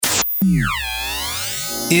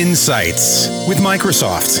Insights with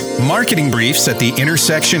Microsoft. Marketing briefs at the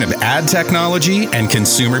intersection of ad technology and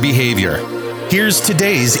consumer behavior. Here's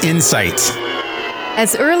today's insight.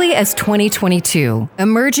 As early as 2022,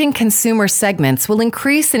 emerging consumer segments will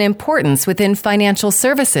increase in importance within financial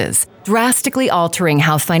services, drastically altering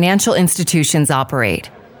how financial institutions operate.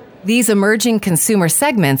 These emerging consumer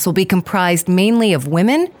segments will be comprised mainly of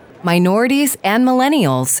women, minorities, and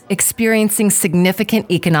millennials experiencing significant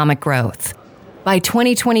economic growth. By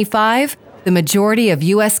 2025, the majority of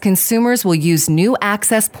U.S. consumers will use new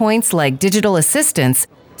access points like digital assistants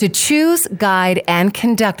to choose, guide, and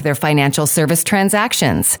conduct their financial service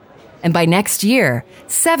transactions. And by next year,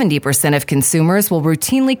 70% of consumers will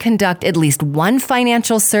routinely conduct at least one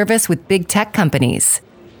financial service with big tech companies.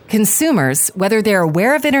 Consumers, whether they're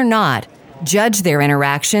aware of it or not, judge their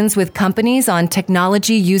interactions with companies on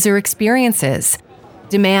technology user experiences.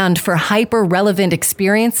 Demand for hyper-relevant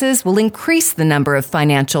experiences will increase the number of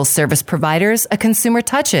financial service providers a consumer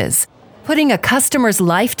touches, putting a customer's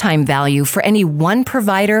lifetime value for any one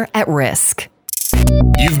provider at risk.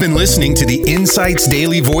 You've been listening to the Insights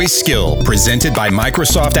Daily Voice Skill presented by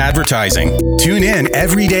Microsoft Advertising. Tune in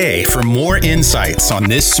every day for more insights on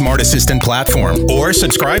this smart assistant platform, or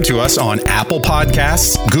subscribe to us on Apple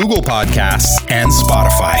Podcasts, Google Podcasts, and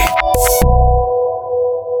Spotify.